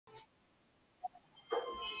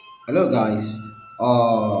Hello guys,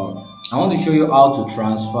 I want to show you how to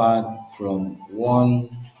transfer from one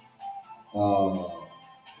uh,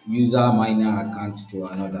 user miner account to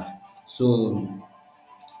another. So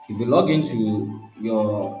if you log into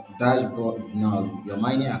your dashboard now, your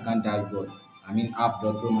mining account dashboard, I mean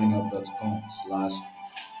app.prominingup.com slash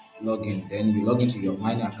login, then you log into your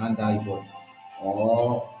mining account dashboard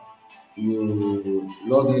or you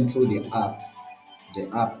log in through the app. The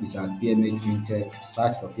app is at PMH Fintech.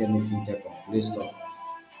 Search for PMH Fintech on Play Store.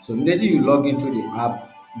 So immediately you log into the app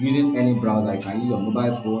using any browser. You can use your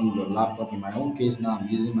mobile phone, your laptop. In my own case now, I'm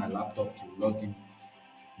using my laptop to log in.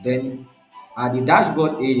 Then at the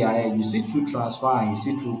dashboard area, you see two transfer and you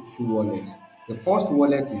see two wallets. The first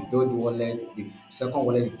wallet is Doge wallet. The second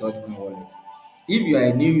wallet is Dogecoin wallet. If you are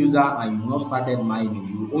a new user and you've not started mining,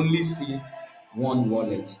 you only see one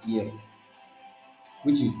wallet here,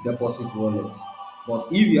 which is deposit wallet. But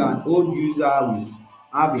if you are an old user with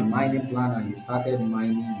have a mining plan and you started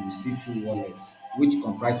mining, you see two wallets, which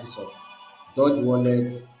comprises of Doge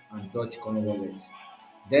wallet and Dogecoin wallet.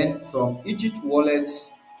 Then from each wallet,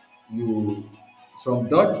 you from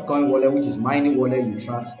Dogecoin wallet, which is mining wallet,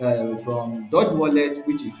 you from Doge wallet,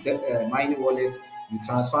 which is mining wallet, you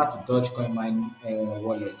transfer to Dogecoin mining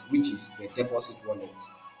wallet, which is the deposit wallet.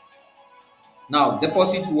 Now,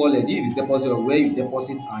 deposit wallet, this is deposit where you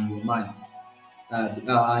deposit and you mine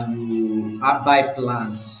and you buy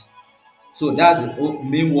plans. So that's the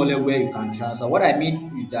main wallet where you can transfer. What I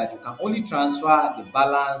mean is that you can only transfer the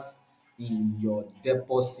balance in your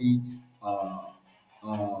deposit uh,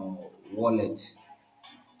 wallet,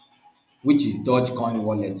 which is Dogecoin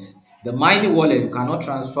wallet. The mining wallet you cannot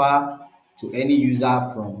transfer to any user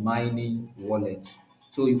from mining wallet.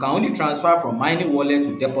 So you can only transfer from mining wallet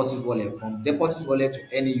to deposit wallet, from deposit wallet to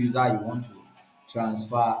any user you want to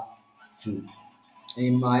transfer to.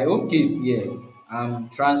 In my own case here, I'm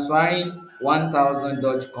transferring 1,000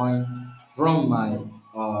 Dogecoin from my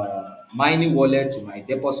mining wallet to my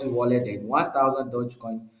deposit wallet, then 1,000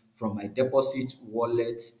 Dogecoin from my deposit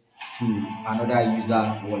wallet to another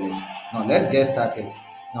user wallet. Now let's get started.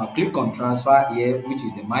 Now click on transfer here, which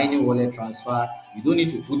is the mining wallet transfer. You don't need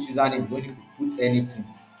to put username, you don't need to put anything.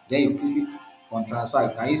 Then you click on transfer.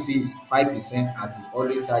 Can you see it's 5% as it's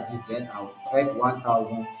already charges? Then I'll type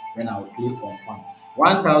 1,000, then I'll click confirm.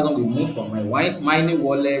 1,000 will move from my mining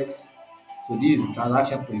wallet. So this is the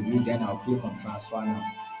transaction preview. Then I'll click on transfer now.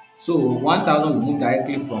 So 1,000 will move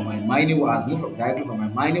directly from my mining has moved directly from my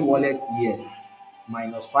mining wallet here,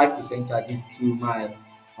 minus 5% charges to my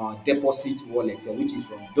deposit wallet, which is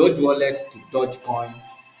from Doge wallet to Dogecoin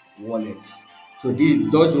wallet. So this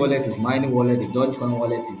Doge wallet is mining wallet, the Dogecoin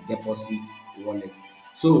wallet is deposit wallet.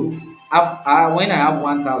 So when I have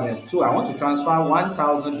 1,000, so I want to transfer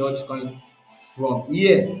 1,000 Dogecoin from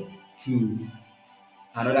here to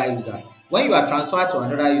another user. When you are transferred to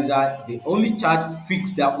another user, they only charge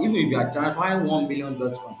fixed that even if you are transferring 1 million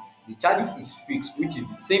Dogecoin, the charges is fixed, which is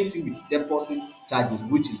the same thing with deposit charges,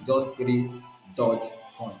 which is just 3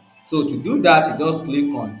 Dogecoin. So to do that, you just click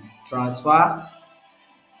on transfer,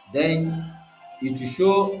 then it will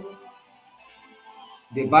show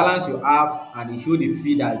the balance you have and it show the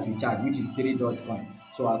fee that it will charge, which is 3 Dogecoin.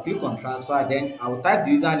 So I'll click on transfer, then I'll type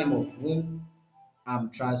the username of whom I'm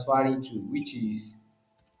transferring to, which is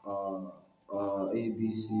uh,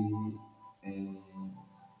 ABC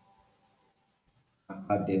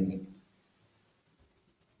Academy.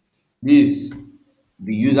 This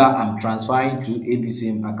the user I'm transferring to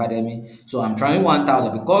ABC Academy. So I'm trying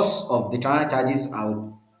 1,000 because of the transfer charges.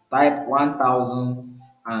 I'll type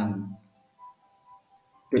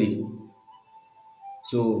 1,003.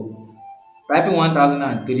 So typing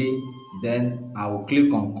 1,003, then I will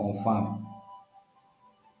click on confirm.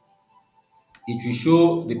 It will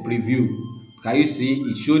show the preview. Can you see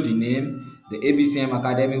it show the name, the ABCM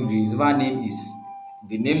Academy, the receiver name is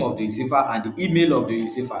the name of the receiver and the email of the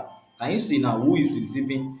receiver. Can you see now who is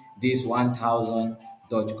receiving this 1,000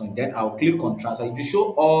 Dogecoin? Then I'll click on transfer. It will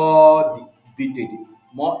show all the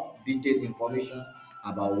more detailed information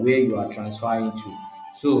about where you are transferring to.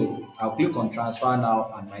 So I'll click on transfer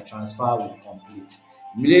now and my transfer will complete.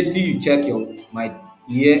 Immediately you check my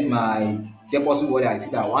deposit wallet, I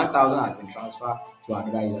see that 1,000 has been transferred to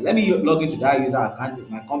another user. Let me log into that user account. It's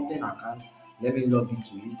my company account. Let me log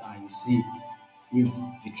into it and you see if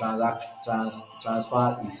the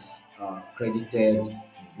transfer is credited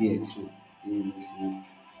there too. You will see.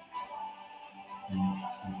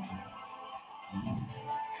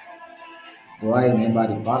 Do I remember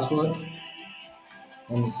the password?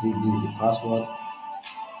 Let me see if this is the password.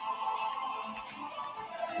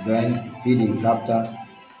 Then fill the captcha.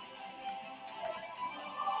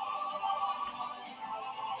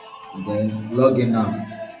 then log in now.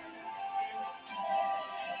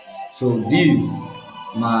 So this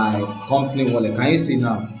my company wallet. Can you see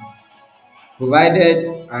now?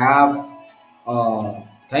 Provided I have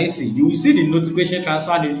can you see? You will see the notification,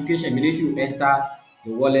 transfer notification immediately you enter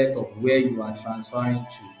the wallet of where you are transferring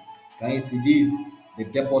to. Can you see this? The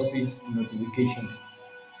deposit notification.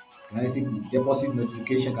 Can you see the deposit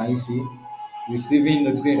notification? Can you see? Receiving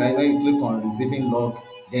notification. When you click on receiving log,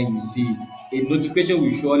 then you see it. A notification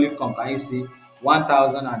will surely come. Can you see?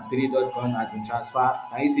 1003 Dogecoin has been transferred.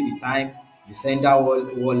 Can you see the time? The sender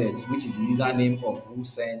wallet, which is the username of who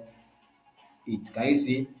sent it. Can you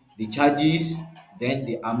see the charges, then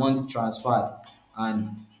the amount transferred? And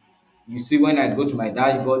you see when I go to my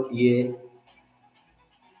dashboard here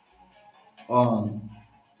on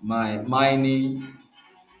my mining,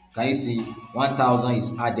 can you see 1000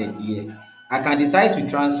 is added here. I can decide to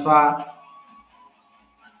transfer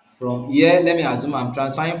from here. Let me assume I'm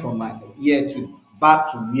transferring from my here to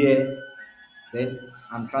back to here. Then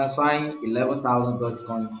I'm transferring 11,000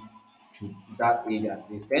 Dogecoin to that area.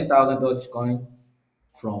 There's 10,000 Dogecoin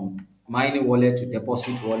from mining wallet to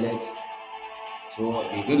deposit wallet. So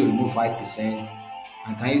they're going to remove 5%.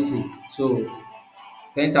 And can you see? So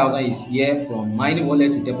 10,000 is here from mining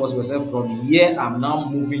wallet to deposit wallet. From here, I'm now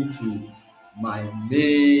moving to my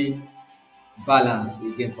main balance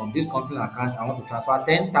again. From this company account, I want to transfer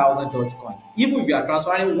 10,000 Dogecoin. Even if you are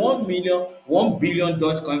transferring 1 billion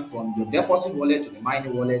Dogecoin from your deposit wallet to the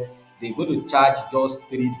mining wallet, they're going to charge just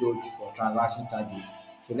 3 Doge for transaction charges.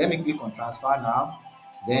 So let me click on transfer now,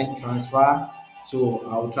 then transfer. So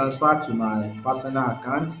I will transfer to my personal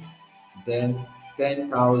account, then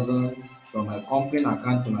 10,000 from my company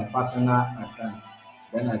account to my personal account.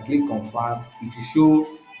 Then I click confirm. It will show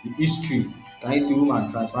the history. Can you see whom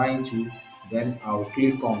I'm transferring to? Then I will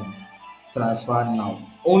click on transfer now.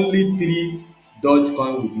 Only 3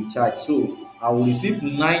 Dogecoin will be charged. So I will receive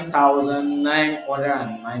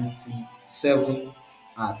 9,997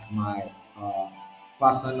 at my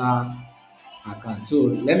personal account. So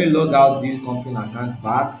let me log out this company account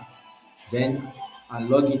back, then I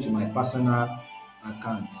log into my personal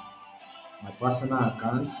account. My personal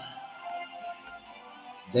account.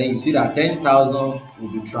 Then you see that 10,000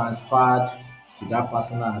 will be transferred to that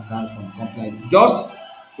personal account from company. Just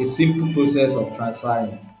a simple process of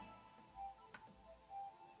transferring.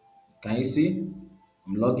 Can you see?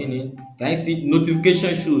 I'm logging in. Can you see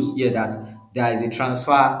notification shows here that there is a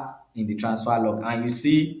transfer in the transfer log, and you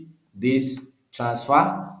see this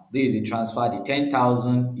transfer. There is a transfer. The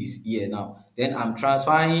 10,000 is here now. Then I'm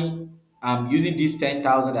transferring. I'm using this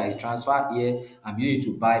 10,000 that is transferred here. I'm using it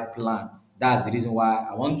to buy plan. That's the reason why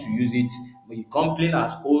I want to use it. My company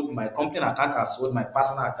account has sold my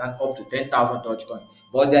personal account up to 10,000 Dogecoin,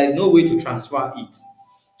 but there is no way to transfer it.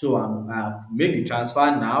 So I make the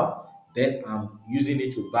transfer now, then I'm using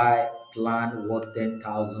it to buy plan worth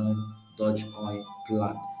 10,000 Dogecoin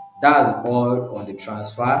plan. That's all on the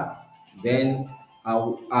transfer. Then I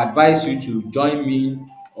will advise you to join me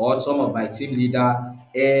or some of my team leader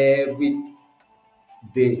every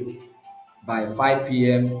day by 5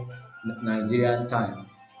 p.m. Nigerian time.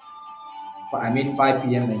 I mean 5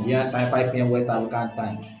 p.m. Nigerian time, 5 p.m. West African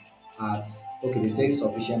time. At okay, they say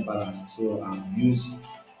sufficient balance, so I've used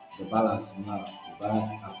the balance now to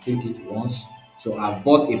buy. I've clicked it once, so I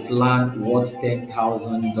bought a plan worth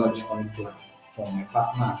 10,000 Dogecoin plan from my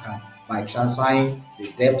personal account by transferring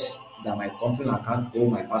the debts that my company account owe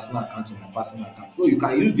my personal account to my personal account. So you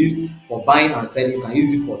can use this for buying and selling. You can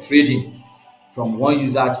use it for trading from one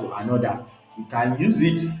user to another. You can use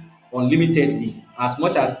it unlimitedly, as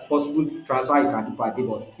much as possible transfer you can do per day,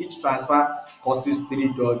 but each transfer costs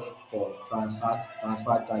 3 Doge for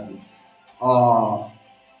transfer charges. uh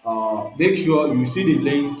Make sure you see the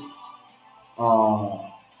link uh,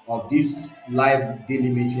 of this live daily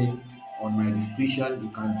meeting on my description. You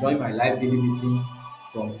can join my live daily meeting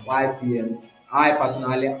from 5 p.m. I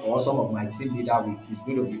personally or some of my team leader is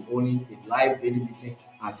going to be owning a live daily meeting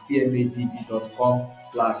at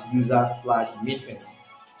pmadb.com/user/meetings.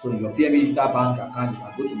 So in your PMA Digital Bank account, you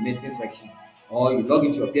can go to meeting section, or you log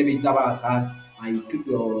into your PMA Digital Bank account and you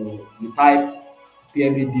type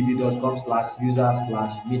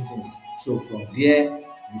pmadb.com/user/meetings. So from there,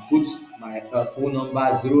 you put my phone number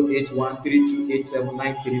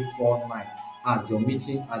 0813287939 as your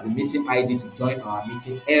meeting, as a meeting ID to join our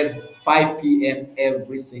meeting every 5 p.m.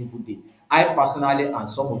 every single day. I personally and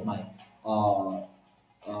some of my uh,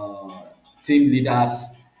 uh, team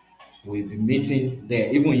leaders will be meeting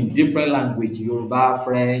there, even in different language, Yoruba,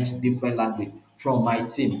 French, different language from my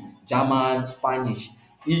team, German, Spanish.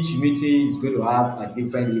 Each meeting is going to have a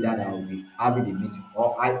different leader that will be having the meeting,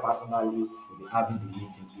 or I personally will be having the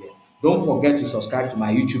meeting here. Don't forget to subscribe to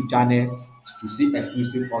my YouTube channel to see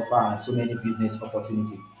exclusive offer and so many business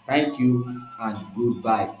opportunity. Thank you and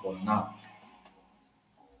goodbye for now.